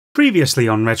Previously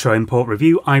on Retro Import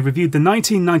Review, I reviewed the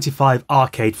 1995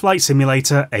 arcade flight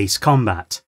simulator Ace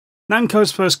Combat.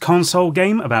 Namco's first console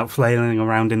game about flailing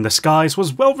around in the skies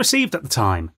was well received at the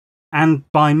time, and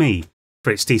by me,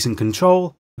 for its decent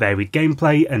control, varied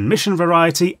gameplay and mission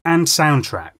variety and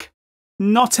soundtrack.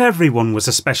 Not everyone was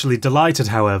especially delighted,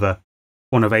 however.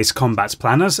 One of Ace Combat's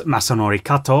planners, Masanori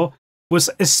Kato, was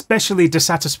especially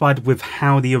dissatisfied with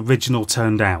how the original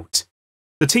turned out.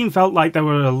 The team felt like there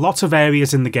were a lot of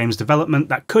areas in the game's development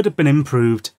that could have been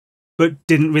improved, but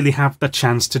didn't really have the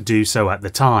chance to do so at the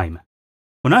time.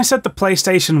 When I said the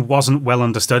PlayStation wasn't well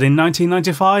understood in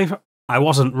 1995, I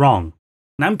wasn't wrong.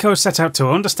 Namco set out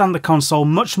to understand the console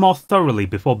much more thoroughly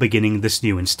before beginning this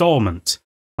new installment,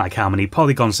 like how many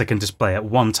polygons they can display at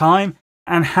one time,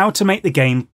 and how to make the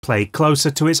game play closer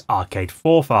to its arcade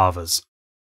forefathers.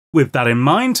 With that in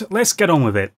mind, let's get on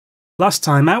with it. Last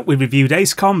time out we reviewed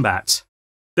Ace Combat.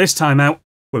 This time out,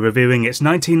 we're reviewing its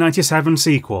 1997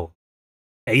 sequel,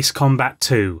 Ace Combat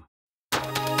 2.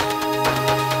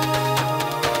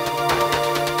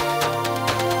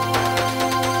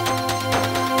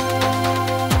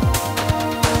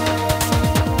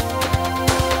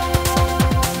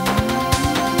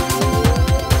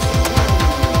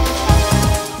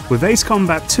 With Ace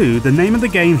Combat 2, the name of the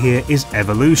game here is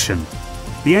Evolution.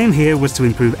 The aim here was to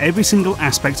improve every single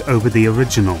aspect over the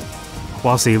original.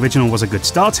 Whilst the original was a good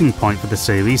starting point for the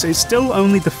series, it's still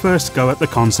only the first go at the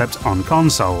concept on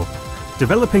console.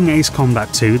 Developing Ace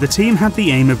Combat 2, the team had the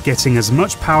aim of getting as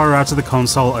much power out of the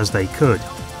console as they could,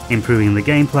 improving the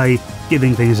gameplay,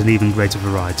 giving things an even greater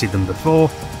variety than before,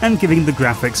 and giving the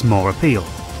graphics more appeal.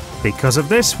 Because of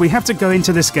this, we have to go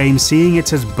into this game seeing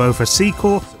it as both a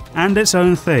sequel and its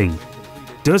own thing.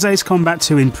 Does Ace Combat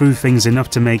 2 improve things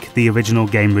enough to make the original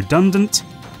game redundant?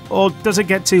 Or does it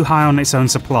get too high on its own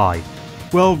supply?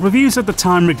 Well, reviews at the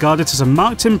time regarded it as a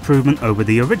marked improvement over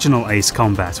the original Ace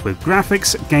Combat, with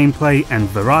graphics, gameplay and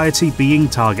variety being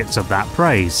targets of that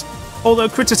praise, although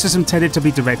criticism tended to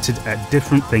be directed at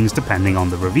different things depending on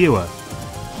the reviewer.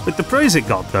 With the praise it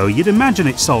got though, you'd imagine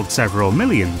it sold several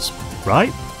millions,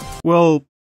 right? Well,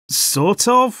 sort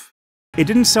of? It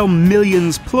didn't sell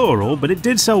millions plural, but it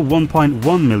did sell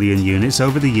 1.1 million units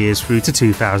over the years through to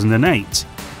 2008.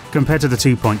 Compared to the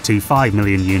 2.25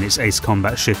 million units Ace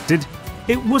Combat shifted,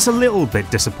 it was a little bit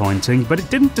disappointing, but it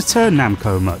didn't deter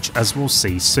Namco much, as we'll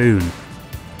see soon.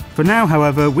 For now,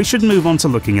 however, we should move on to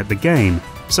looking at the game,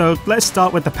 so let's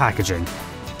start with the packaging.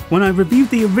 When I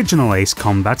reviewed the original Ace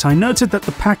Combat, I noted that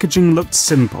the packaging looked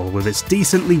simple, with its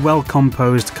decently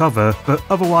well-composed cover, but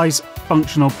otherwise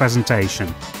functional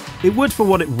presentation. It would for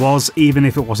what it was, even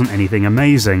if it wasn't anything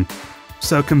amazing.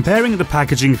 So comparing the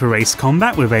packaging for Ace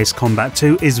Combat with Ace Combat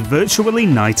 2 is virtually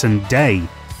night and day.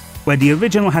 Where the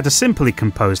original had a simply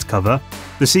composed cover,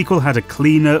 the sequel had a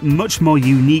cleaner, much more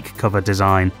unique cover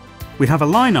design. We have a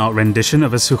line art rendition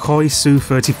of a Sukhoi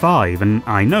Su-35, and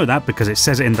I know that because it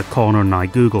says it in the corner and I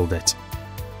googled it.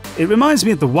 It reminds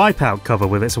me of the Wipeout cover,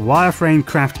 with its wireframe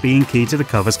craft being key to the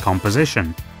cover's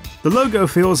composition. The logo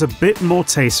feels a bit more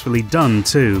tastefully done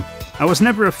too. I was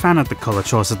never a fan of the colour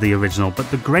choice of the original,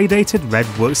 but the gradated red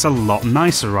works a lot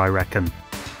nicer, I reckon.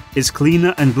 It's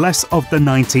cleaner and less of the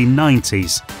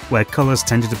 1990s, where colours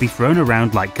tended to be thrown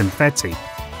around like confetti.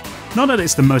 Not that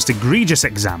it's the most egregious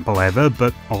example ever,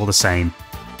 but all the same.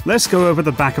 Let's go over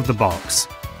the back of the box,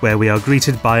 where we are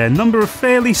greeted by a number of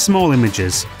fairly small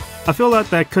images. I feel like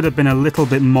there could have been a little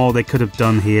bit more they could have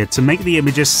done here to make the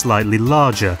images slightly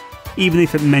larger, even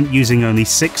if it meant using only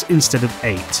 6 instead of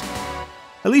 8.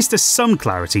 At least there's some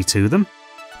clarity to them.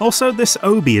 Also, this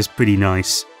obi is pretty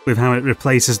nice, with how it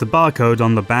replaces the barcode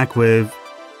on the back with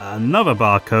another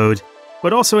barcode,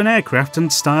 but also an aircraft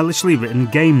and stylishly written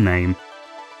game name.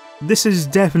 This is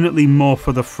definitely more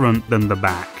for the front than the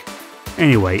back.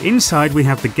 Anyway, inside we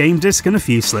have the game disc and a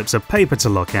few slips of paper to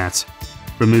look at.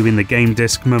 Removing the game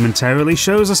disc momentarily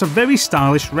shows us a very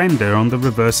stylish render on the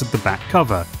reverse of the back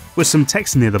cover, with some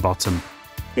text near the bottom.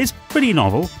 It's pretty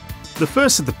novel. The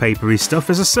first of the papery stuff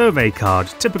is a survey card,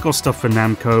 typical stuff for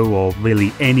Namco or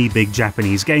really any big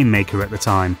Japanese game maker at the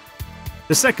time.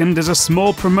 The second is a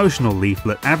small promotional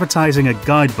leaflet advertising a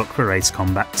guidebook for Ace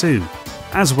Combat 2,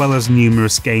 as well as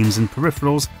numerous games and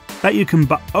peripherals that you can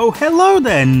buy. Oh, hello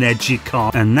there,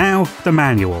 Nejicon! And now, the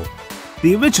manual.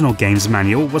 The original game's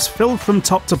manual was filled from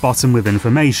top to bottom with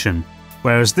information,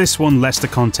 whereas this one lets the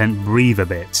content breathe a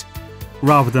bit.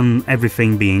 Rather than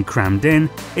everything being crammed in,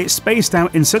 it's spaced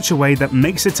out in such a way that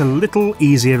makes it a little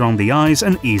easier on the eyes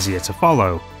and easier to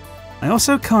follow. I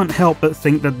also can't help but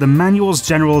think that the manual's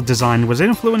general design was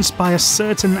influenced by a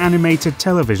certain animated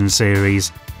television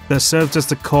series that served as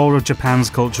the core of Japan's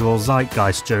cultural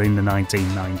zeitgeist during the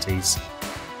 1990s.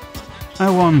 I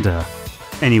wonder.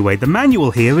 Anyway, the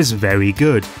manual here is very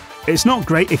good. It's not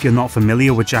great if you're not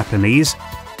familiar with Japanese,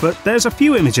 but there's a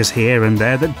few images here and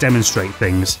there that demonstrate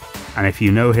things, and if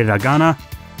you know hiragana,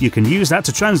 you can use that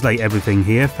to translate everything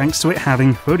here thanks to it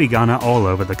having furigana all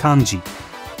over the kanji.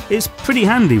 It's pretty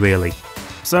handy really.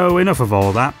 So enough of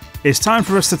all that, it's time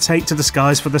for us to take to the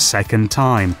skies for the second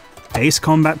time. Ace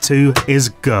Combat 2 is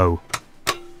go!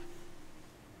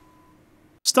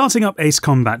 Starting up Ace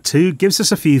Combat 2 gives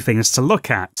us a few things to look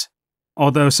at,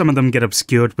 although some of them get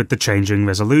obscured with the changing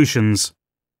resolutions.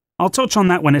 I'll touch on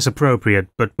that when it's appropriate,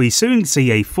 but we soon see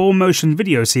a full-motion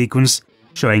video sequence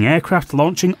showing aircraft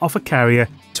launching off a carrier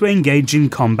to engage in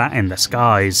combat in the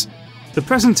skies. The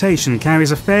presentation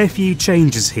carries a fair few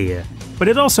changes here, but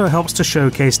it also helps to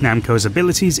showcase Namco's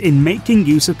abilities in making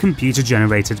use of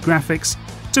computer-generated graphics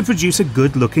to produce a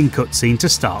good-looking cutscene to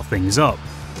start things up.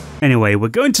 Anyway, we're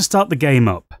going to start the game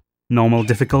up. Normal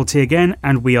difficulty again,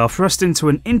 and we are thrust into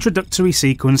an introductory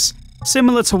sequence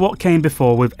similar to what came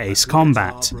before with Ace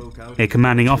Combat. A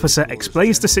commanding officer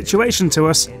explains the situation to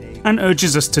us and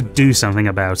urges us to do something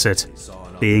about it.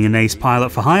 Being an ace pilot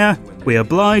for hire, we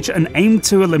oblige and aim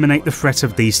to eliminate the threat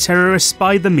of these terrorists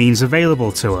by the means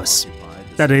available to us.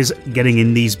 That is, getting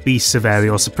in these beasts of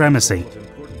aerial supremacy.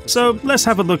 So let's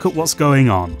have a look at what's going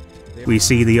on. We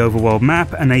see the overworld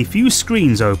map and a few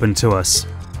screens open to us.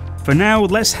 For now,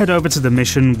 let's head over to the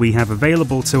mission we have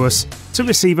available to us to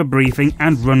receive a briefing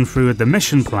and run through the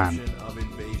mission plan.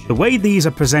 The way these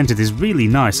are presented is really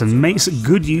nice and makes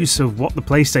good use of what the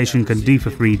PlayStation can do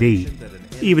for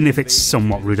 3D, even if it's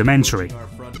somewhat rudimentary.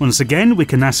 Once again, we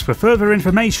can ask for further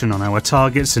information on our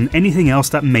targets and anything else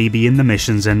that may be in the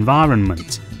mission's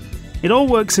environment. It all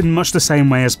works in much the same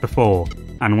way as before,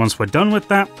 and once we're done with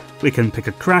that, we can pick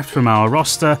a craft from our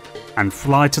roster and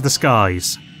fly to the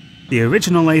skies. The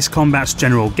original Ace Combat's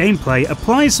general gameplay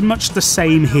applies much the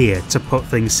same here, to put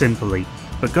things simply,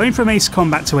 but going from Ace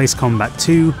Combat to Ace Combat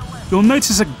 2, you'll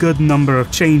notice a good number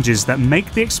of changes that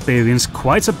make the experience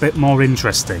quite a bit more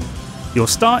interesting. You'll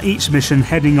start each mission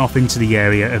heading off into the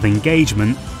area of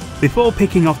engagement, before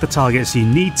picking off the targets you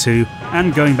need to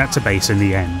and going back to base in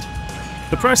the end.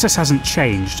 The process hasn't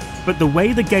changed, but the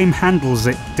way the game handles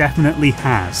it definitely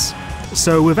has.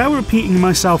 So without repeating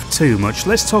myself too much,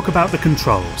 let's talk about the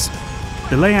controls.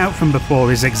 The layout from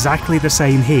before is exactly the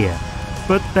same here,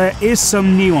 but there is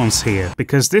some nuance here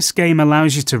because this game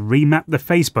allows you to remap the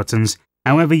face buttons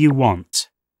however you want.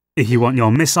 If you want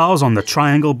your missiles on the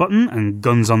triangle button and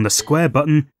guns on the square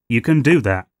button, you can do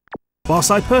that.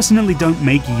 Whilst I personally don't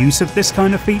make use of this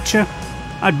kind of feature,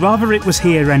 I'd rather it was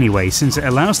here anyway since it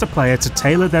allows the player to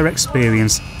tailor their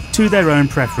experience to their own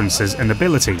preferences and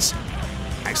abilities.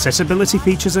 Accessibility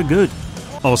features are good.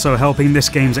 Also helping this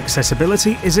game's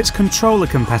accessibility is its controller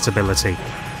compatibility.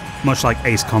 Much like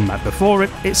Ace Combat before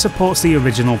it, it supports the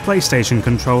original PlayStation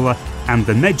controller and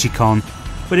the Negicon,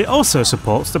 but it also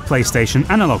supports the PlayStation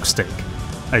analog stick,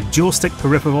 a dual stick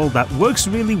peripheral that works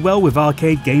really well with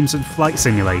arcade games and flight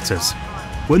simulators.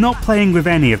 We're not playing with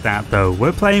any of that though,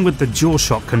 we're playing with the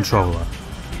DualShock controller.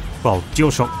 Well,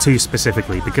 DualShock 2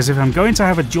 specifically, because if I'm going to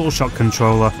have a DualShock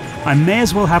controller, I may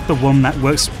as well have the one that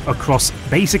works across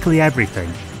basically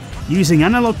everything. Using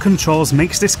analog controls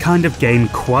makes this kind of game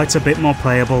quite a bit more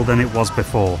playable than it was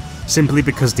before, simply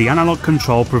because the analog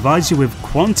control provides you with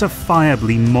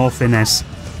quantifiably more finesse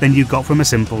than you got from a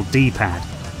simple D-pad,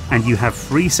 and you have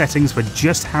free settings for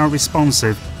just how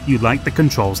responsive you'd like the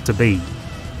controls to be.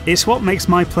 It's what makes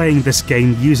my playing this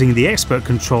game using the expert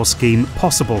control scheme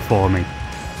possible for me,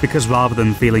 because rather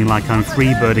than feeling like I'm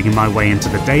freebirding my way into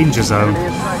the danger zone,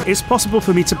 it's possible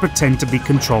for me to pretend to be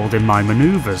controlled in my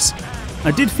maneuvers. I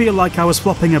did feel like I was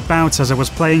flopping about as I was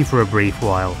playing for a brief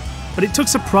while, but it took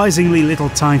surprisingly little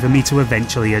time for me to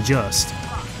eventually adjust.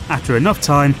 After enough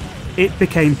time, it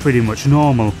became pretty much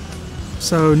normal.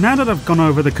 So now that I've gone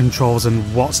over the controls and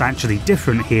what's actually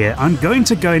different here, I'm going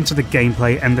to go into the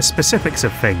gameplay and the specifics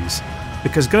of things,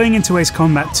 because going into Ace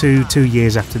Combat 2 2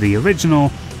 years after the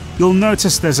original, you'll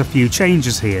notice there's a few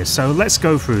changes here, so let's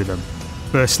go through them.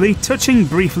 Firstly, touching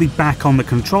briefly back on the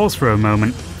controls for a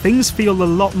moment, things feel a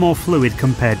lot more fluid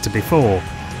compared to before.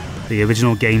 The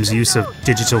original game's use of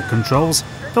digital controls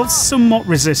felt somewhat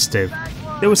resistive.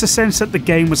 There was a sense that the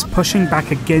game was pushing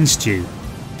back against you.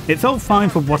 It felt fine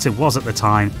for what it was at the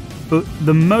time, but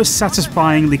the most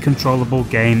satisfyingly controllable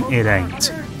game it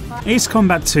ain't. Ace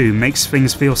Combat 2 makes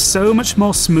things feel so much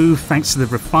more smooth thanks to the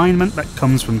refinement that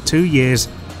comes from 2 years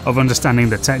of understanding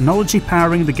the technology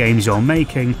powering the games you're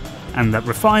making, and that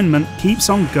refinement keeps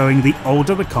on going the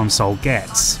older the console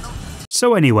gets.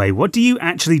 So anyway, what do you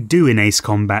actually do in Ace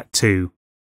Combat 2?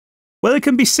 Well, it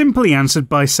can be simply answered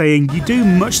by saying you do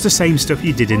much the same stuff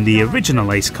you did in the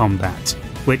original Ace Combat,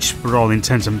 which, for all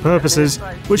intents and purposes,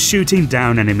 was shooting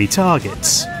down enemy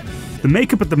targets. The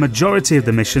makeup of the majority of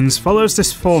the missions follows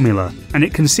this formula, and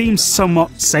it can seem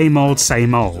somewhat same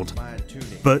old.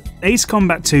 But Ace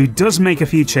Combat 2 does make a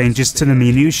few changes to the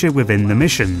minutiae within the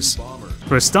missions.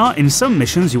 For a start, in some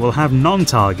missions you will have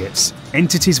non-targets,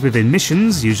 entities within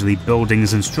missions, usually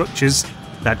buildings and structures,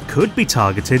 that could be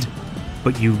targeted,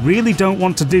 but you really don't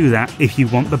want to do that if you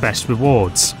want the best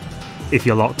rewards. If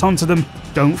you're locked onto them,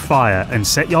 don't fire and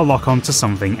set your lock on to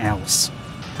something else.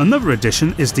 Another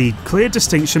addition is the clear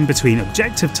distinction between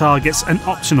objective targets and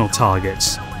optional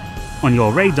targets. On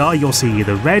your radar you'll see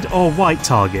either red or white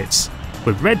targets,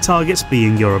 with red targets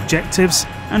being your objectives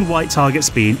and white targets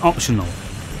being optional.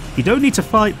 You don't need to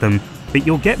fight them, but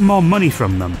you'll get more money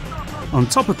from them. On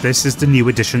top of this is the new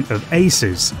addition of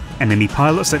aces, enemy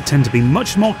pilots that tend to be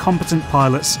much more competent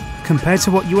pilots compared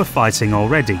to what you are fighting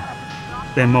already.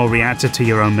 They're more reactive to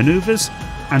your own maneuvers,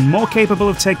 and more capable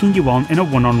of taking you on in a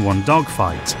one-on-one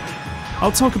dogfight.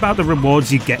 I'll talk about the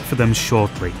rewards you get for them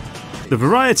shortly. The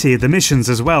variety of the missions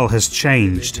as well has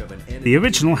changed. The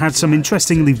original had some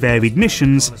interestingly varied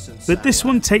missions, but this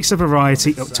one takes a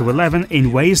variety up to 11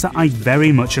 in ways that I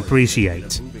very much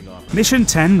appreciate. Mission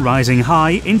 10, Rising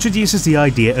High, introduces the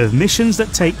idea of missions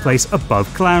that take place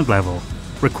above cloud level,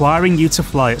 requiring you to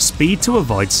fly at speed to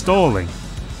avoid stalling.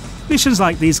 Missions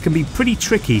like these can be pretty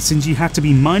tricky since you have to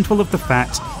be mindful of the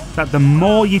fact that the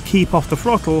more you keep off the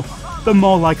throttle, the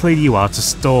more likely you are to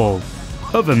stall.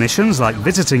 Other missions, like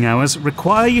Visiting Hours,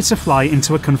 require you to fly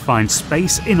into a confined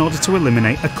space in order to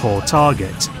eliminate a core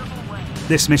target.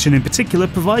 This mission in particular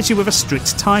provides you with a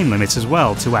strict time limit as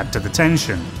well to add to the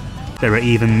tension. There are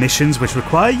even missions which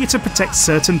require you to protect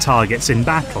certain targets in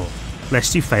battle,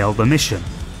 lest you fail the mission.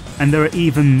 And there are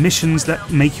even missions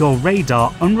that make your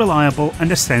radar unreliable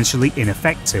and essentially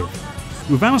ineffective.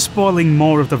 Without spoiling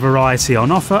more of the variety on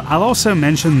offer, I'll also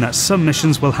mention that some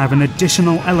missions will have an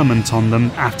additional element on them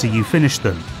after you finish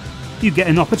them. You get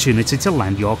an opportunity to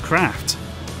land your craft.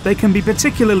 They can be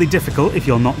particularly difficult if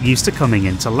you're not used to coming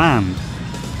into land.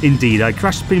 Indeed, I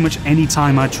crashed pretty much any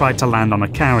time I tried to land on a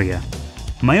carrier.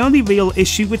 My only real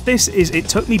issue with this is it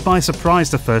took me by surprise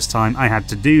the first time I had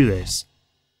to do this.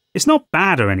 It's not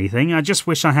bad or anything, I just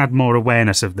wish I had more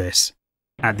awareness of this.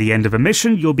 At the end of a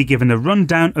mission, you'll be given a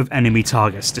rundown of enemy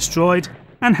targets destroyed,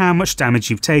 and how much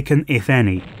damage you've taken, if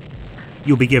any.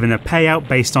 You'll be given a payout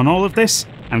based on all of this,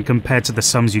 and compared to the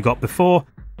sums you got before,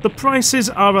 the prices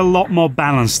are a lot more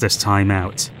balanced this time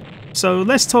out. So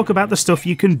let's talk about the stuff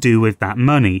you can do with that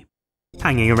money.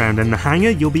 Hanging around in the hangar,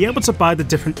 you'll be able to buy the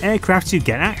different aircraft you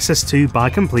get access to by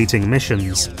completing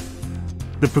missions.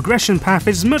 The progression path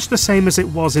is much the same as it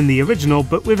was in the original,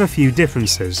 but with a few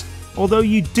differences, although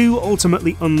you do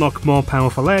ultimately unlock more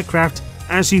powerful aircraft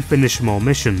as you finish more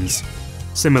missions.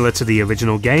 Similar to the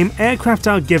original game, aircraft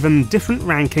are given different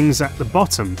rankings at the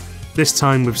bottom, this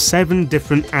time with 7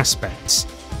 different aspects: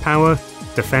 power,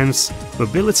 defense,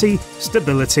 mobility,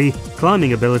 stability,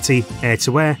 climbing ability,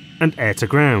 air-to-air, and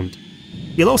air-to-ground.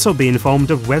 You'll also be informed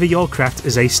of whether your craft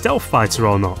is a stealth fighter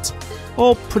or not,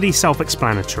 all pretty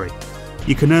self-explanatory.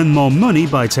 You can earn more money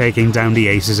by taking down the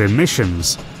aces in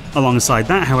missions. Alongside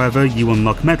that, however, you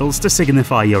unlock medals to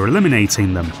signify you're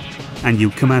eliminating them, and you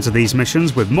come out of these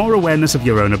missions with more awareness of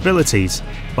your own abilities,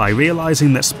 by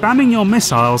realising that spamming your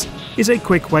missiles is a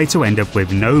quick way to end up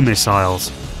with no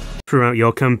missiles. Throughout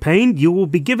your campaign, you will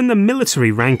be given the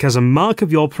military rank as a mark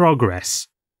of your progress.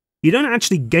 You don't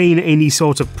actually gain any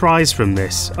sort of prize from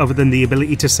this, other than the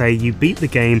ability to say you beat the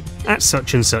game at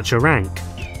such and such a rank.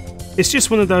 It's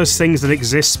just one of those things that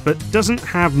exists but doesn't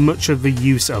have much of a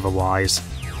use otherwise.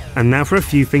 And now for a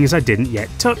few things I didn't yet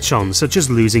touch on, such as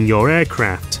losing your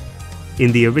aircraft.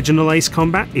 In the original Ace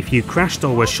Combat, if you crashed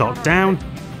or were shot down,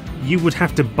 you would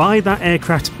have to buy that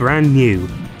aircraft brand new,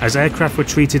 as aircraft were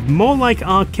treated more like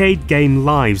arcade game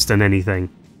lives than anything.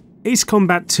 Ace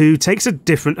Combat 2 takes a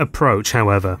different approach,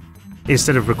 however.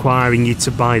 Instead of requiring you to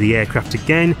buy the aircraft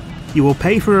again, you will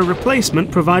pay for a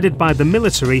replacement provided by the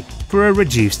military for a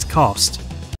reduced cost.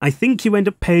 I think you end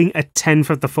up paying a tenth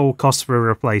of the full cost for a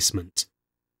replacement.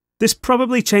 This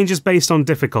probably changes based on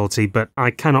difficulty, but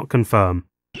I cannot confirm.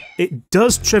 It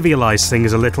does trivialise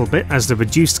things a little bit, as the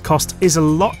reduced cost is a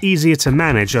lot easier to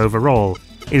manage overall,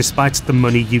 in spite of the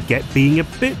money you get being a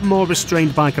bit more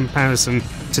restrained by comparison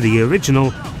to the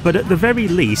original, but at the very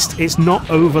least it's not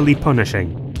overly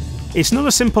punishing. It's not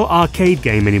a simple arcade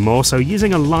game anymore, so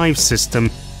using a live system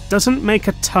doesn't make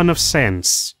a ton of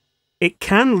sense. It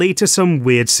can lead to some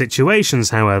weird situations,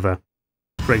 however.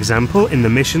 For example, in the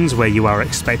missions where you are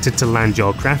expected to land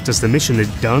your craft as the mission is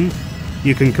done,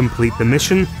 You can complete the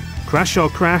mission, crash your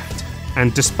craft,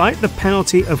 and despite the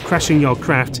penalty of crashing your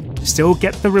craft, still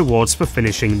get the rewards for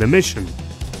finishing the mission.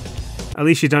 At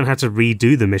least you don't have to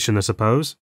redo the mission, I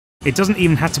suppose. It doesn't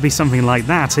even have to be something like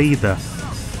that either.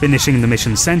 Finishing the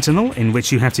mission Sentinel, in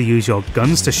which you have to use your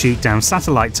guns to shoot down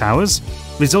satellite towers,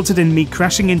 resulted in me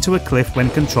crashing into a cliff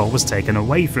when control was taken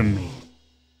away from me.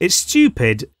 It's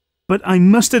stupid, but I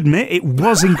must admit it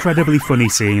was incredibly funny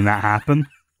seeing that happen.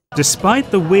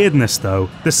 Despite the weirdness though,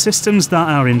 the systems that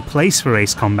are in place for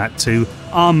Ace Combat 2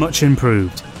 are much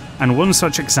improved, and one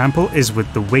such example is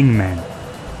with the Wingmen.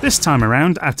 This time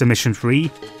around, after Mission 3,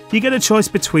 you get a choice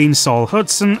between Saul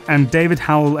Hudson and David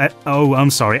Howell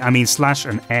Slash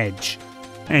and Edge.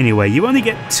 Anyway, you only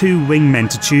get 2 wingmen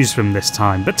to choose from this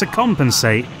time, but to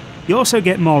compensate, you also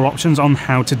get more options on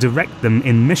how to direct them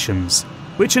in missions,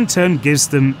 which in turn gives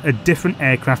them a different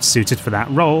aircraft suited for that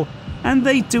role, and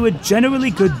they do a generally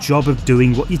good job of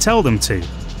doing what you tell them to.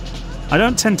 I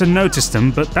don't tend to notice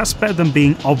them, but that's better than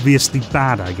being obviously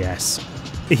bad, I guess.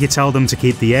 If you tell them to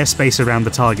keep the airspace around the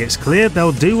targets clear,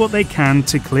 they'll do what they can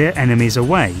to clear enemies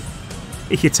away.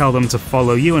 If you tell them to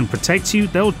follow you and protect you,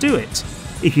 they'll do it.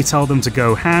 If you tell them to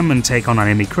go ham and take on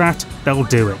enemy craft, they'll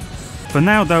do it. For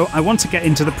now though, I want to get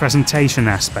into the presentation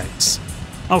aspects.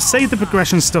 I'll save the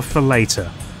progression stuff for later.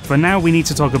 For now we need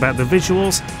to talk about the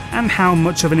visuals and how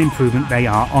much of an improvement they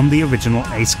are on the original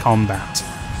Ace Combat.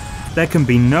 There can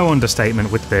be no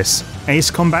understatement with this.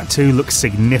 Ace Combat 2 looks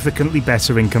significantly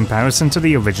better in comparison to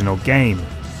the original game.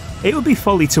 It would be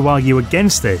folly to argue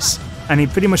against this, and in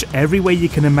pretty much every way you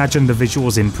can imagine the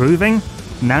visuals improving,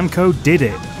 Namco did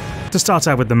it. To start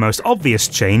out with the most obvious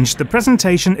change, the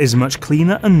presentation is much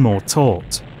cleaner and more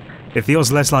taut. It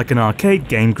feels less like an arcade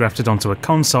game grafted onto a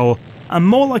console, and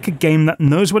more like a game that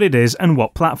knows what it is and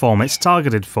what platform it's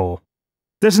targeted for.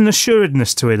 There's an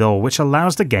assuredness to it all which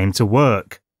allows the game to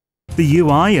work. The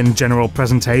UI and general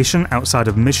presentation outside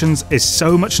of missions is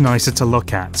so much nicer to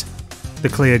look at. The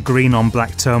clear green on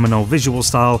black terminal visual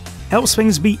style helps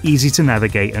things be easy to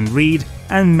navigate and read,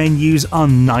 and menus are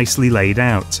nicely laid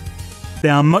out. They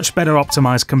are much better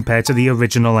optimized compared to the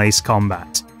original Ace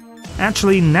Combat.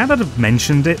 Actually, now that I've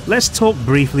mentioned it, let's talk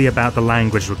briefly about the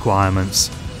language requirements.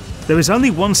 There is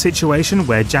only one situation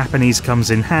where Japanese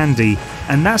comes in handy,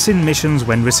 and that's in missions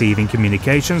when receiving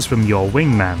communications from your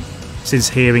wingman, since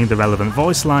hearing the relevant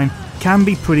voice line can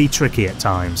be pretty tricky at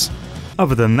times.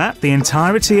 Other than that, the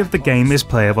entirety of the game is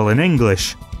playable in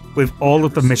English, with all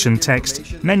of the mission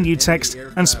text, menu text,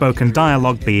 and spoken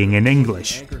dialogue being in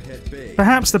English.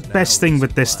 Perhaps the best thing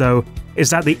with this though is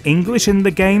that the English in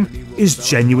the game is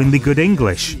genuinely good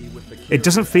English. It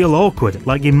doesn't feel awkward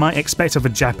like you might expect of a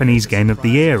Japanese game of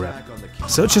the era.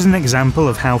 Such is an example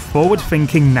of how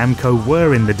forward-thinking Namco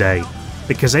were in the day,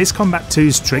 because Ace Combat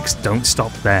 2's tricks don't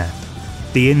stop there.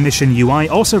 The in-mission UI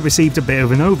also received a bit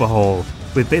of an overhaul,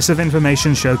 with bits of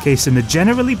information showcased in a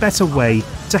generally better way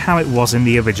to how it was in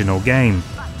the original game.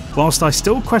 Whilst I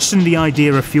still question the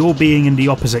idea of fuel being in the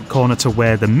opposite corner to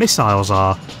where the missiles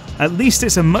are, at least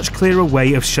it's a much clearer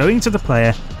way of showing to the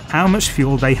player how much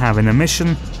fuel they have in a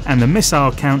mission, and the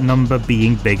missile count number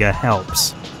being bigger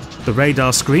helps. The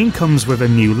radar screen comes with a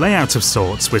new layout of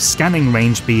sorts, with scanning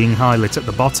range being highlighted at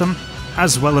the bottom,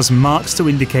 as well as marks to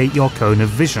indicate your cone of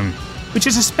vision, which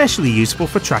is especially useful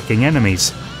for tracking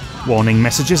enemies. Warning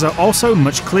messages are also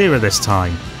much clearer this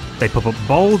time. They pop up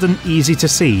bold and easy to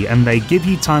see, and they give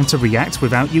you time to react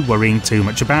without you worrying too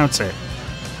much about it.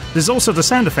 There's also the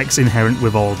sound effects inherent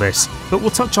with all this, but we'll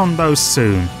touch on those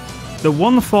soon. The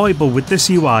one foible with this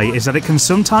UI is that it can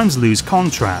sometimes lose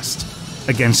contrast.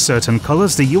 Against certain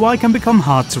colours, the UI can become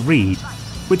hard to read,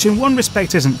 which in one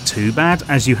respect isn't too bad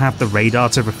as you have the radar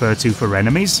to refer to for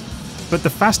enemies, but the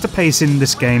faster pace in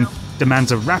this game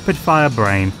demands a rapid-fire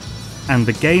brain, and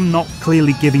the game not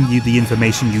clearly giving you the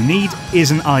information you need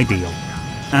isn't ideal.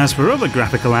 As for other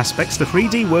graphical aspects, the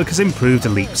 3D work has improved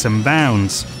leaps and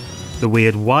bounds. The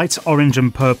weird white, orange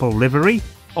and purple livery,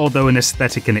 although an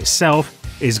aesthetic in itself,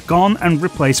 is gone and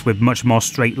replaced with much more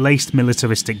straight-laced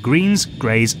militaristic greens,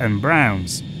 greys and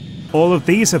browns. All of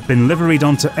these have been liveried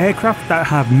onto aircraft that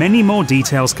have many more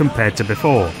details compared to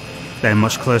before. They're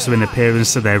much closer in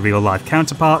appearance to their real-life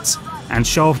counterparts, and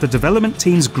show off the development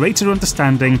team's greater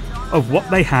understanding of what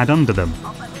they had under them.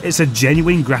 It's a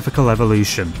genuine graphical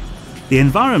evolution. The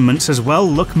environments as well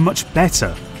look much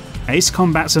better. Ace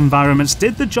Combat's environments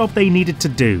did the job they needed to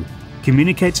do,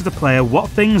 communicate to the player what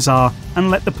things are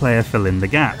and let the player fill in the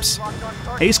gaps.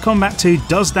 Ace Combat 2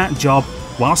 does that job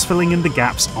whilst filling in the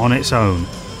gaps on its own.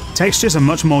 Textures are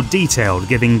much more detailed,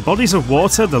 giving bodies of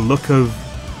water the look of,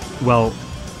 well,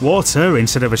 water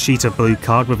instead of a sheet of blue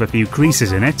card with a few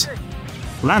creases in it.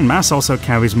 Landmass also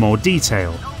carries more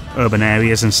detail. Urban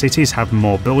areas and cities have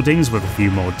more buildings with a few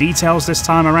more details this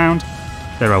time around.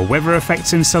 There are weather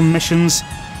effects in some missions.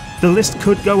 The list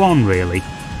could go on really.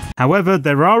 However,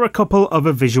 there are a couple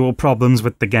other visual problems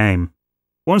with the game.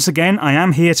 Once again, I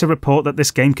am here to report that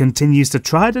this game continues the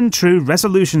tried and true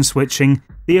resolution switching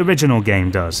the original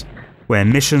game does, where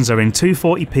missions are in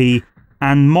 240p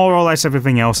and more or less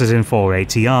everything else is in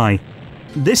 480i.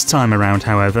 This time around,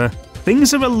 however,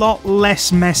 things are a lot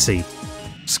less messy.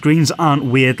 Screens aren't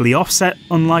weirdly offset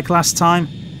unlike last time,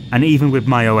 and even with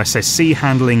my OSSC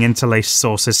handling interlaced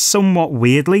sources somewhat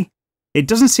weirdly, it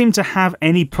doesn't seem to have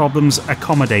any problems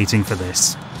accommodating for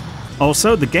this.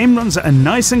 Also, the game runs at a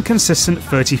nice and consistent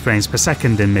 30 frames per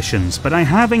second in missions, but I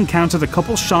have encountered a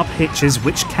couple sharp hitches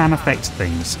which can affect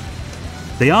things.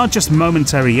 They are just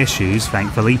momentary issues,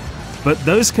 thankfully, but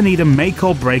those can either make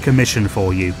or break a mission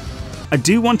for you. I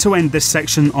do want to end this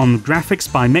section on graphics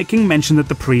by making mention of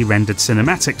the pre-rendered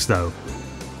cinematics though.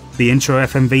 The intro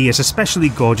FMV is especially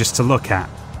gorgeous to look at.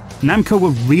 Namco were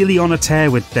really on a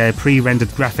tear with their pre-rendered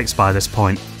graphics by this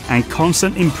point, and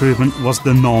constant improvement was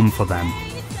the norm for them.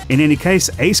 In any case,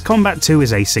 Ace Combat 2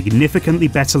 is a significantly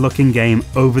better looking game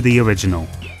over the original.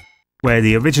 Where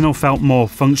the original felt more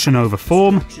function over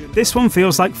form, this one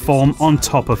feels like form on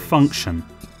top of function.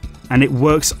 And it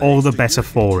works all the better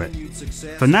for it.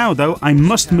 For now though, I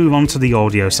must move on to the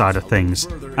audio side of things,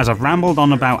 as I've rambled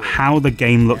on about how the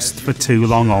game looks for too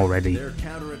long already.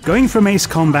 Going from Ace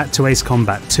Combat to Ace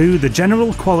Combat 2, the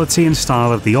general quality and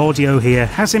style of the audio here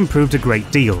has improved a great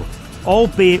deal,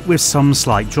 albeit with some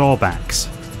slight drawbacks.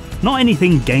 Not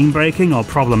anything game-breaking or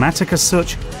problematic as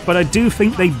such, but I do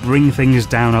think they bring things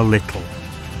down a little.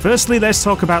 Firstly, let's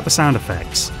talk about the sound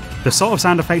effects. The sort of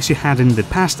sound effects you had in the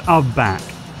past are back,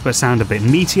 but sound a bit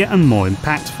meatier and more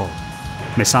impactful.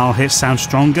 Missile hits sound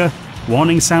stronger,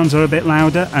 warning sounds are a bit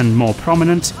louder and more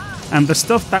prominent, and the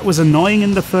stuff that was annoying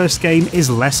in the first game is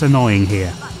less annoying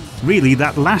here. Really,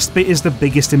 that last bit is the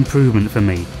biggest improvement for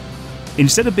me.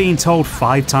 Instead of being told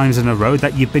 5 times in a row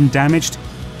that you've been damaged,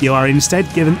 you are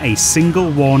instead given a single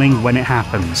warning when it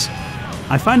happens.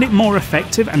 I find it more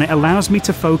effective and it allows me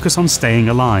to focus on staying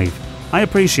alive. I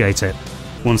appreciate it.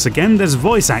 Once again, there's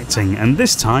voice acting, and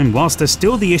this time, whilst there's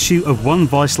still the issue of one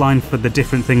voice line for the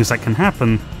different things that can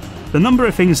happen, the number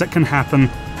of things that can happen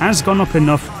has gone up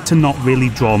enough to not really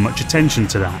draw much attention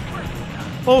to that.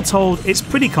 All told, it's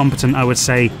pretty competent I would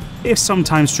say, if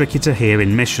sometimes tricky to hear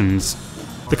in missions.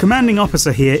 The commanding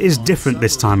officer here is different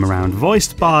this time around,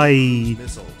 voiced by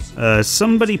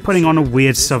somebody putting on a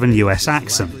weird southern US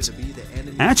accent.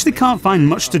 I actually can't find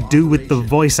much to do with the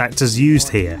voice actors used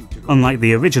here, unlike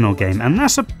the original game, and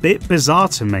that's a bit bizarre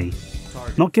to me.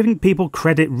 Not giving people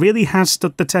credit really has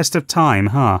stood the test of time,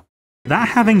 huh? That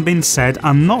having been said,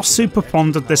 I'm not super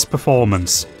fond of this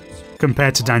performance.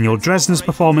 Compared to Daniel Dresner's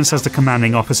performance as the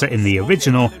commanding officer in the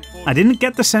original, I didn't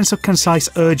get the sense of concise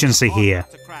urgency here.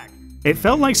 It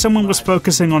felt like someone was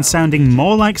focusing on sounding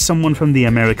more like someone from the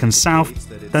American South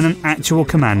than an actual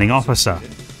commanding officer.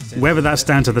 Whether that's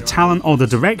down to the talent or the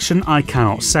direction, I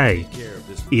cannot say.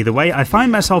 Either way, I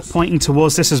find myself pointing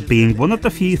towards this as being one of the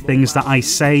few things that I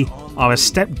say are a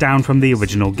step down from the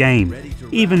original game,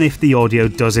 even if the audio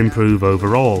does improve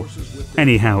overall.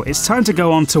 Anyhow, it's time to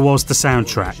go on towards the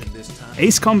soundtrack.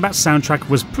 Ace Combat's soundtrack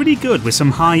was pretty good with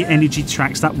some high energy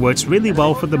tracks that worked really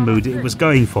well for the mood it was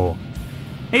going for.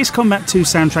 Ace Combat 2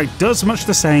 soundtrack does much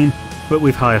the same, but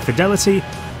with higher fidelity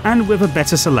and with a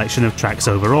better selection of tracks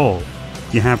overall.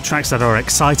 You have tracks that are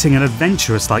exciting and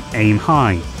adventurous like Aim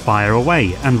High, Fire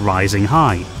Away and Rising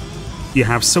High. You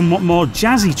have somewhat more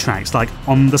jazzy tracks like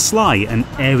On the Sly and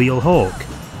Aerial Hawk.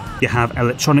 You have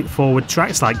electronic forward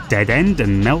tracks like Dead End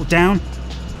and Meltdown.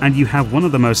 And you have one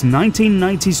of the most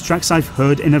 1990s tracks I've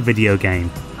heard in a video game,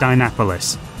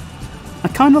 Dynapolis. I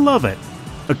kinda love it.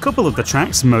 A couple of the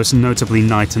tracks, most notably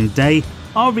Night and Day,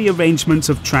 are rearrangements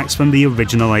of tracks from the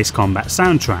original Ace Combat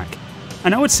soundtrack.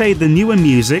 And I would say the newer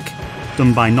music,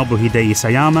 done by Nobuhide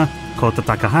Isayama, Kota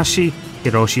Takahashi,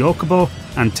 Hiroshi Okubo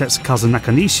and Tetsukazu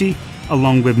Nakanishi,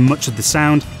 along with much of the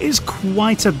sound, is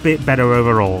quite a bit better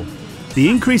overall. The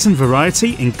increase in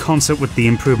variety in concert with the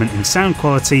improvement in sound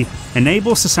quality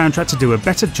enables the soundtrack to do a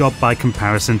better job by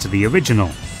comparison to the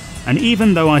original. And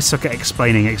even though I suck at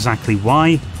explaining exactly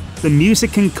why, the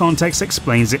music in context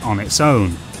explains it on its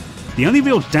own. The only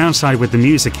real downside with the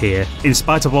music here, in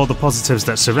spite of all the positives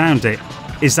that surround it,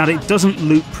 is that it doesn't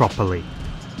loop properly.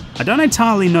 I don't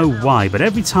entirely know why, but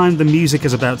every time the music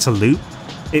is about to loop,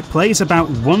 it plays about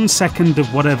 1 second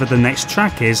of whatever the next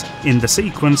track is in the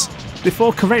sequence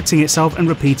before correcting itself and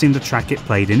repeating the track it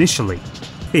played initially.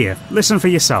 Here, listen for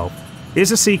yourself.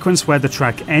 Here's a sequence where the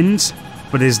track ends,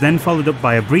 but is then followed up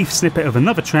by a brief snippet of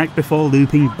another track before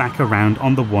looping back around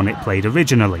on the one it played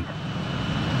originally.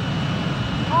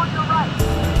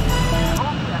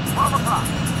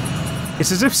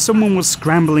 It's as if someone was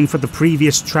scrambling for the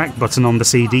previous track button on the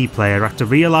CD player after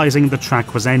realising the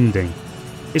track was ending.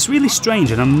 It's really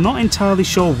strange and I'm not entirely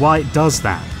sure why it does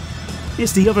that.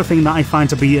 It's the other thing that I find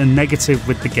to be a negative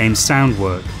with the game's sound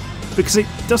work, because it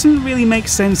doesn't really make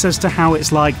sense as to how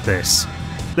it's like this.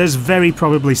 There's very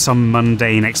probably some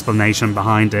mundane explanation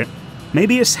behind it.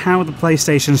 Maybe it's how the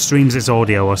PlayStation streams its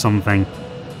audio or something.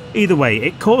 Either way,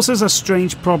 it causes a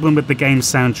strange problem with the game's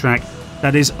soundtrack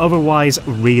that is otherwise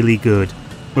really good.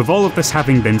 With all of this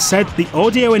having been said, the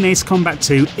audio in Ace Combat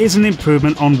 2 is an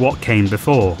improvement on what came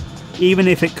before, even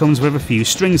if it comes with a few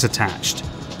strings attached.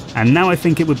 And now I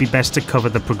think it would be best to cover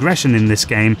the progression in this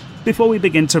game before we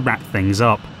begin to wrap things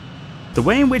up. The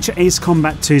way in which Ace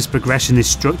Combat 2's progression is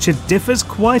structured differs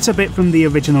quite a bit from the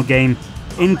original game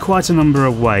in quite a number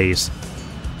of ways.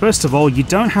 First of all, you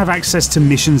don't have access to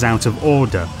missions out of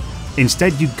order.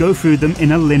 Instead, you go through them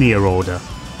in a linear order.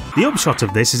 The upshot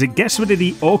of this is it gets rid of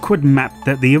the awkward map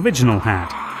that the original had.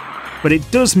 But it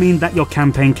does mean that your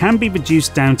campaign can be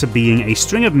reduced down to being a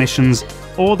string of missions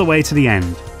all the way to the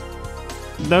end.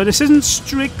 Though this isn't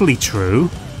strictly true,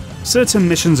 certain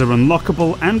missions are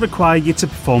unlockable and require you to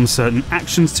perform certain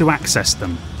actions to access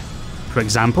them. For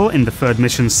example, in the third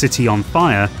mission City on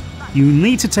Fire, you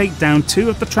need to take down 2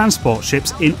 of the transport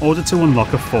ships in order to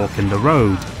unlock a fork in the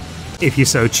road. If you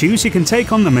so choose, you can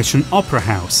take on the mission Opera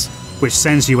House, which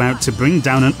sends you out to bring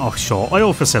down an offshore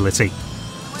oil facility.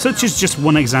 Such is just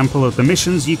one example of the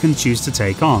missions you can choose to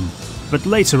take on, but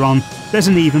later on there's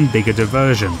an even bigger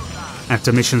diversion.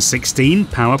 After mission 16,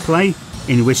 Power Play,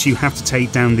 in which you have to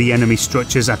take down the enemy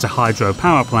structures at a hydro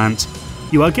power plant,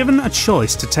 you are given a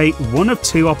choice to take one of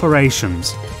 2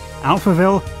 operations,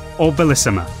 Alphaville or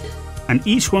Bellissima, and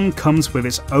each one comes with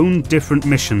its own different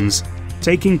missions,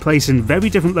 taking place in very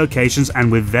different locations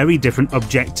and with very different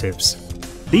objectives.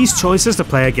 These choices the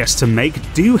player gets to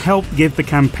make do help give the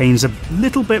campaigns a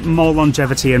little bit more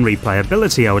longevity and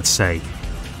replayability, I would say.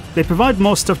 They provide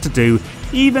more stuff to do,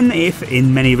 even if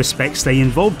in many respects they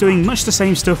involve doing much the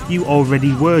same stuff you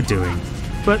already were doing.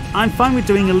 But I'm fine with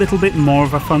doing a little bit more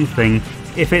of a fun thing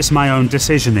if it's my own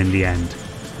decision in the end.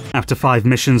 After 5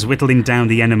 missions whittling down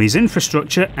the enemy's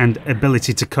infrastructure and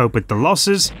ability to cope with the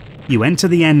losses, you enter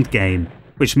the end game,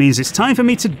 which means it's time for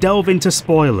me to delve into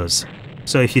spoilers.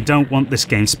 So if you don't want this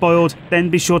game spoiled, then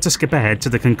be sure to skip ahead to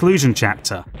the conclusion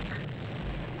chapter.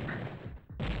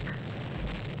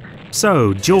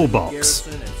 So, Jewel Box.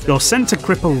 You're sent to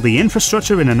cripple the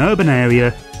infrastructure in an urban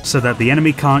area so that the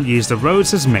enemy can't use the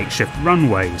roads as makeshift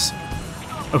runways.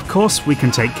 Of course, we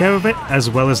can take care of it, as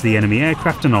well as the enemy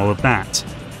aircraft and all of that.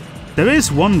 There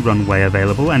is one runway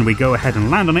available and we go ahead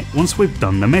and land on it once we've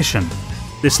done the mission.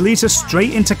 This leads us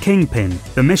straight into Kingpin,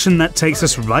 the mission that takes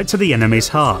us right to the enemy's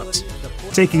heart.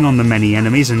 Taking on the many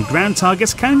enemies and ground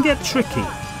targets can get tricky,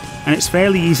 and it's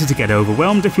fairly easy to get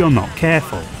overwhelmed if you're not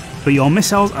careful, but your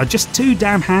missiles are just too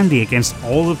damn handy against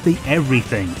all of the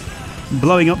everything.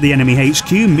 Blowing up the enemy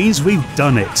HQ means we've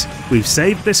done it. We've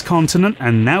saved this continent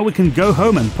and now we can go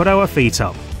home and put our feet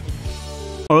up.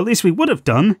 Or at least we would have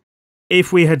done,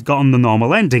 if we had gotten the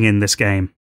normal ending in this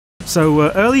game.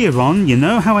 So earlier on, you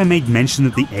know how I made mention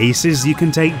of the aces you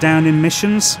can take down in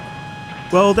missions?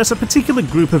 Well, there's a particular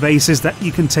group of aces that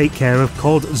you can take care of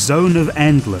called Zone of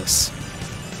Endless.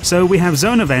 So we have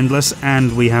Zone of Endless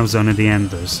and we have Zone of the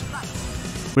Enders.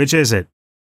 Which is it?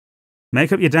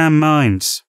 Make up your damn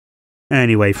minds.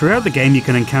 Anyway, throughout the game you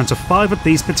can encounter 5 of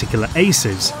these particular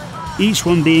aces, each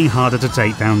one being harder to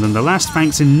take down than the last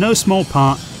thanks in no small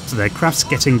part to their crafts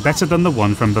getting better than the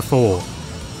one from before.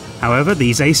 However,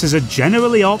 these aces are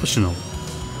generally optional.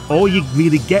 All you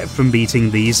really get from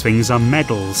beating these things are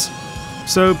medals.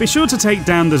 So be sure to take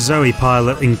down the Zoe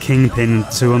pilot in Kingpin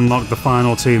to unlock the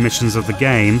final 2 missions of the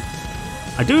game.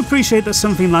 I do appreciate that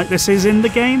something like this is in the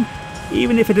game,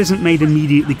 even if it isn't made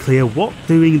immediately clear what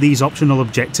doing these optional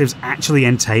objectives actually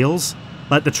entails,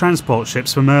 like the transport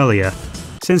ships from earlier.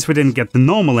 Since we didn't get the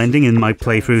normal ending in my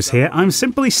playthroughs here, I'm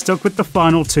simply stuck with the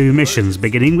final 2 missions,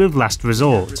 beginning with Last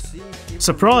Resort.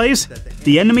 Surprise!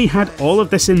 The enemy had all of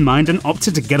this in mind and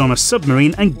opted to get on a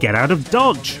submarine and get out of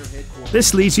Dodge.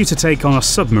 This leads you to take on a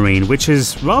submarine, which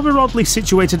is rather oddly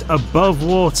situated above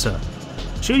water.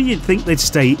 Surely you'd think they'd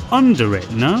stay under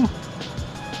it, no?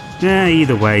 Yeah,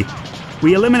 either way.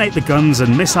 We eliminate the guns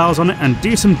and missiles on it and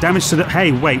do some damage to the—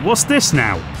 hey, wait, what's this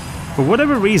now? For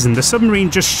whatever reason, the submarine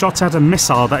just shot at a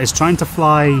missile that is trying to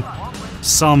fly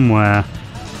somewhere.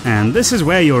 And this is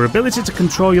where your ability to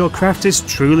control your craft is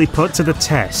truly put to the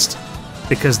test.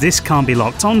 Because this can't be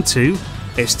locked onto,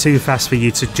 It's too fast for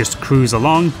you to just cruise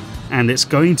along, and it's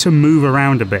going to move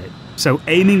around a bit, so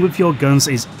aiming with your guns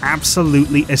is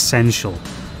absolutely essential.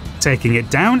 Taking it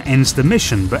down ends the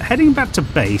mission, but heading back to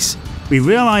base, we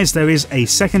realise there is a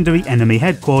secondary enemy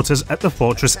headquarters at the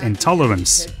Fortress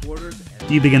Intolerance.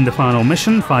 You begin the final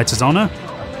mission, Fighter's Honour,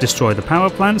 destroy the power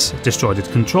plants, destroy the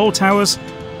control towers,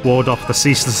 ward off the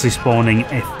ceaselessly spawning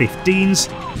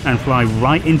F-15s, and fly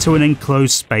right into an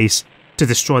enclosed space to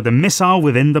destroy the missile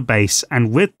within the base,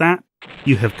 and with that,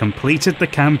 you have completed the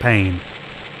campaign.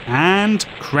 And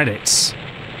credits.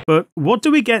 But what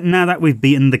do we get now that we've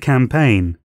beaten the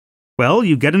campaign? Well,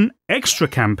 you get an extra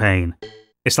campaign.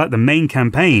 It's like the main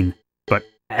campaign, but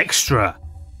extra.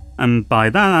 And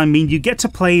by that I mean you get to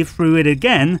play through it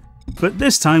again, but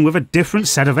this time with a different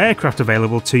set of aircraft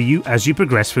available to you as you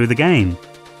progress through the game.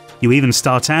 You even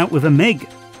start out with a MiG.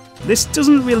 This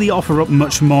doesn't really offer up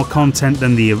much more content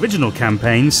than the original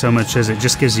campaign, so much as it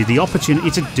just gives you the opportunity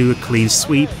to do a clean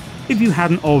sweep if you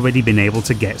hadn't already been able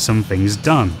to get some things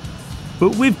done,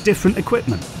 but with different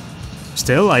equipment.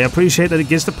 Still, I appreciate that it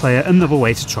gives the player another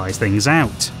way to try things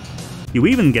out. You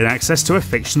even get access to a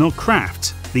fictional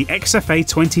craft, the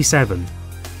XFA-27.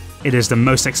 It is the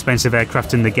most expensive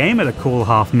aircraft in the game at a cool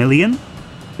 $500,000.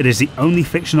 It is the only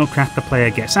fictional craft the player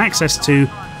gets access to,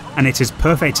 and it is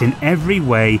perfect in every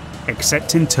way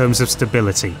except in terms of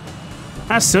stability.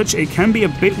 As such, it can be a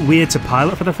bit weird to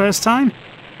pilot for the first time,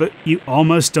 but you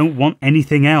almost don't want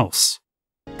anything else.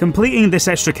 Completing this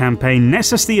extra campaign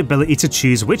nets us the ability to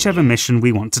choose whichever mission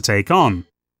we want to take on.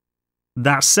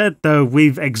 That said though,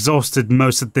 we've exhausted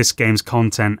most of this game's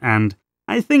content, and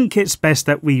I think it's best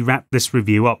that we wrap this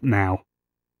review up now.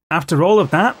 After all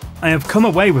of that, I have come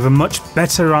away with a much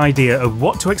better idea of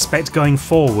what to expect going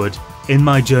forward in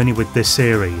my journey with this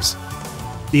series.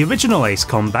 The original Ace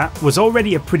Combat was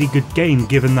already a pretty good game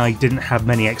given I didn't have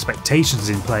many expectations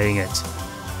in playing it,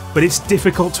 but it's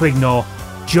difficult to ignore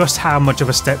just how much of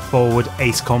a step forward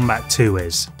Ace Combat 2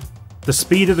 is. The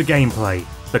speed of the gameplay,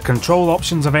 the control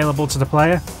options available to the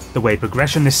player, the way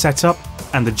progression is set up,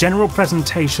 and the general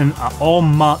presentation are all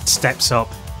marked steps up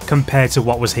compared to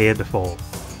what was here before.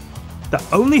 The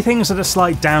only things that are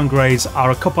slight downgrades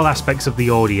are a couple aspects of the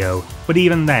audio, but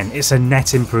even then it's a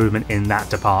net improvement in that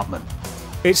department.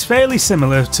 It's fairly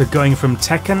similar to going from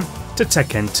Tekken to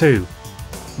Tekken 2,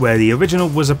 where the original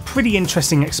was a pretty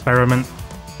interesting experiment,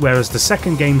 whereas the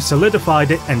second game solidified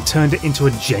it and turned it into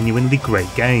a genuinely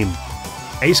great game.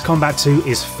 Ace Combat 2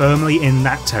 is firmly in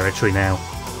that territory now,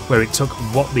 where it took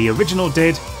what the original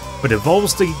did, but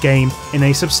evolves the game in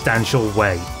a substantial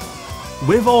way.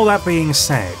 With all that being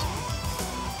said,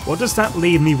 what does that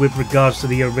leave me with regards to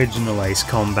the original Ace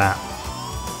Combat?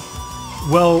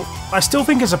 Well, I still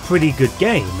think it's a pretty good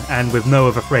game, and with no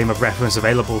other frame of reference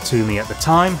available to me at the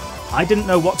time, I didn't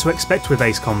know what to expect with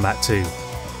Ace Combat 2.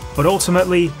 But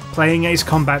ultimately, playing Ace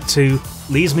Combat 2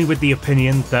 leaves me with the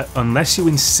opinion that unless you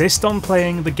insist on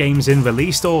playing the games in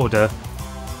released order,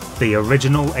 the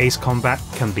original Ace Combat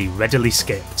can be readily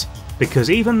skipped, because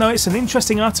even though it's an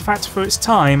interesting artifact for its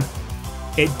time,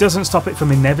 it doesn't stop it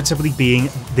from inevitably being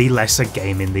the lesser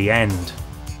game in the end.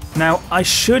 Now, I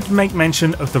should make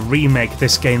mention of the remake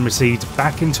this game received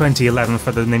back in 2011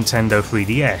 for the Nintendo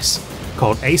 3DS,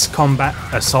 called Ace Combat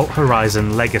Assault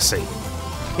Horizon Legacy.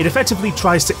 It effectively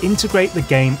tries to integrate the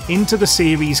game into the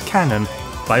series canon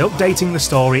by updating the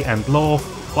story and lore,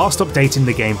 whilst updating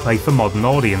the gameplay for modern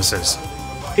audiences.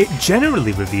 It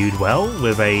generally reviewed well,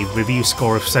 with a review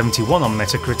score of 71 on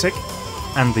Metacritic,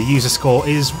 and the user score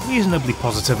is reasonably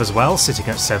positive as well, sitting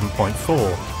at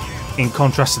 7.4, in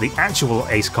contrast to the actual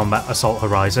Ace Combat Assault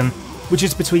Horizon, which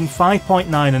is between 5.9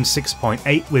 and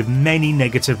 6.8 with many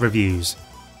negative reviews.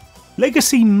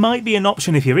 Legacy might be an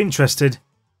option if you're interested,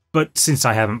 but since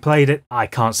I haven't played it, I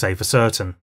can't say for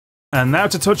certain. And now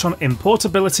to touch on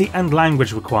importability and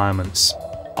language requirements.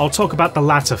 I'll talk about the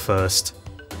latter first.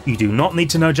 You do not need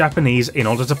to know Japanese in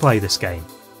order to play this game.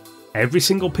 Every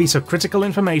single piece of critical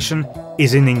information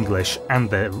is in English, and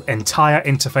the entire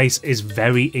interface is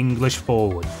very English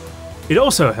forward. It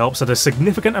also helps that a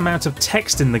significant amount of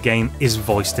text in the game is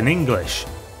voiced in English,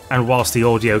 and whilst the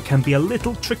audio can be a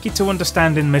little tricky to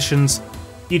understand in missions,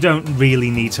 you don't really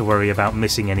need to worry about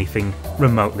missing anything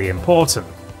remotely important.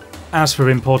 As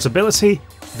for importability,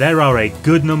 there are a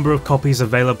good number of copies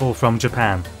available from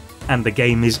Japan, and the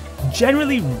game is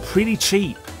generally pretty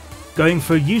cheap, going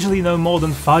for usually no more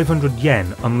than 500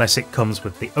 yen unless it comes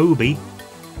with the Obi,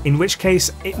 in which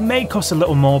case it may cost a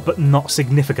little more but not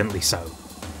significantly so.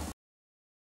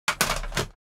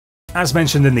 As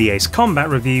mentioned in the Ace Combat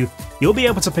review, you'll be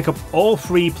able to pick up all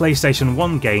 3 PlayStation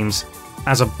 1 games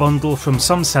as a bundle from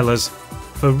some sellers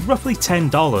for roughly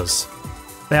 $10.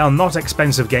 They are not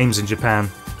expensive games in Japan,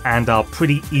 and are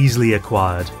pretty easily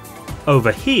acquired.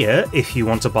 Over here, if you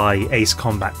want to buy Ace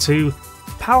Combat 2,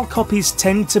 PAL copies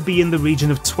tend to be in the region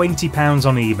of £20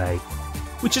 on eBay,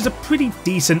 which is a pretty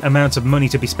decent amount of money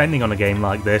to be spending on a game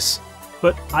like this,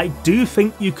 but I do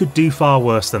think you could do far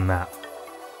worse than that.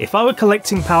 If I were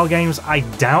collecting PAL games, I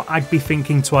doubt I'd be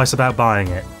thinking twice about buying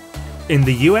it. In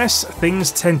the US,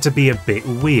 things tend to be a bit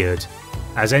weird,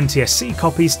 as NTSC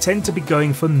copies tend to be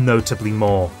going for notably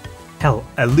more. Hell,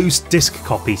 a loose disc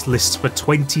copy lists for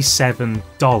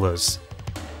 $27.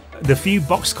 The few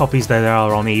box copies that there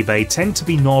are on eBay tend to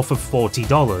be north of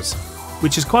 $40,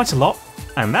 which is quite a lot,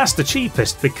 and that's the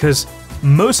cheapest because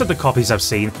most of the copies I've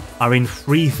seen are in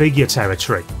free figure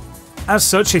territory. As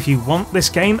such, if you want this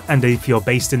game and if you're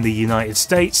based in the United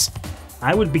States,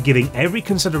 I would be giving every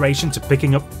consideration to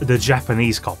picking up the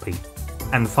Japanese copy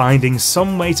and finding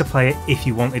some way to play it if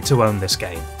you wanted to own this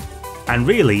game. And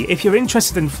really, if you're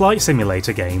interested in flight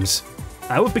simulator games,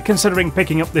 I would be considering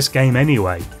picking up this game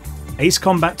anyway. Ace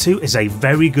Combat 2 is a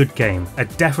very good game, a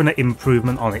definite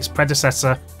improvement on its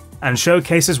predecessor, and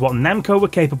showcases what Namco were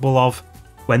capable of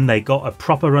when they got a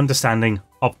proper understanding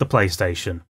of the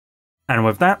PlayStation. And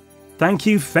with that, thank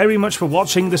you very much for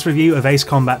watching this review of Ace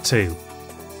Combat 2.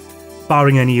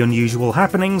 Barring any unusual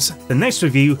happenings, the next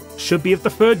review should be of the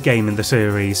third game in the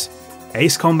series,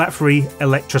 Ace Combat 3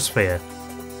 Electrosphere.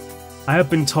 I have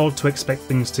been told to expect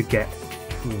things to get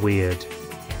weird.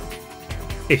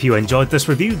 If you enjoyed this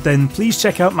review, then please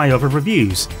check out my other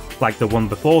reviews, like the one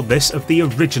before this of the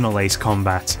original Ace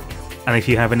Combat. And if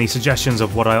you have any suggestions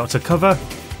of what I ought to cover,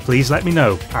 please let me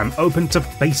know. I'm open to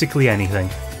basically anything.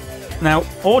 Now,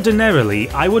 ordinarily,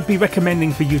 I would be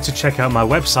recommending for you to check out my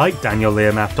website,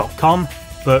 daniellearmouth.com,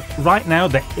 but right now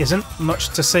there isn't much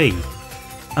to see.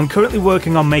 I'm currently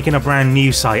working on making a brand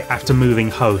new site after moving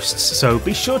hosts, so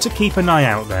be sure to keep an eye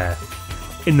out there.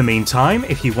 In the meantime,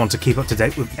 if you want to keep up to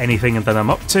date with anything that I'm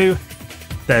up to,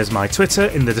 there's my Twitter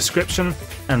in the description,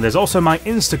 and there's also my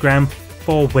Instagram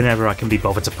for whenever I can be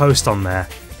bothered to post on there.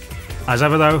 As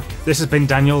ever though, this has been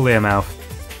Daniel Learmouth.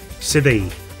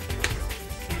 Siddhi.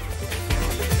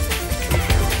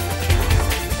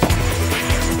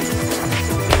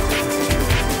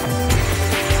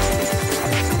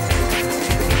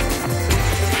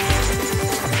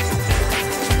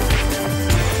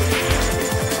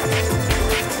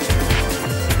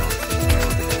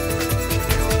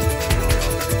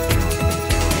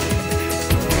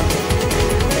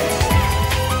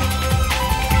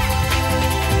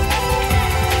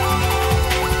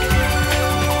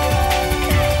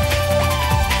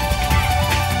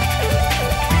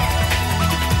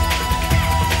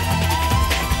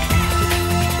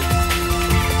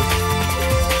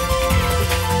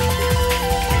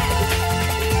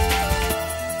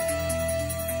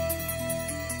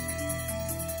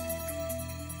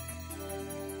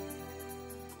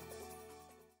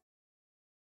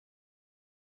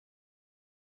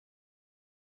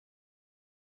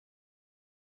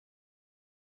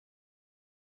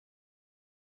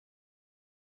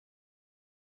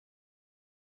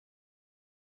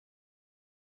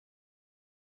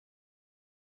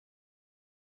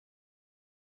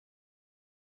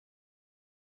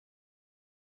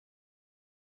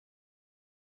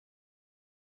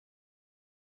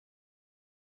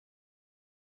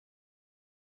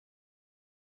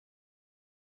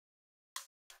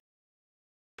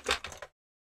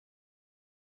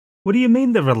 What do you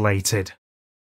mean they're related?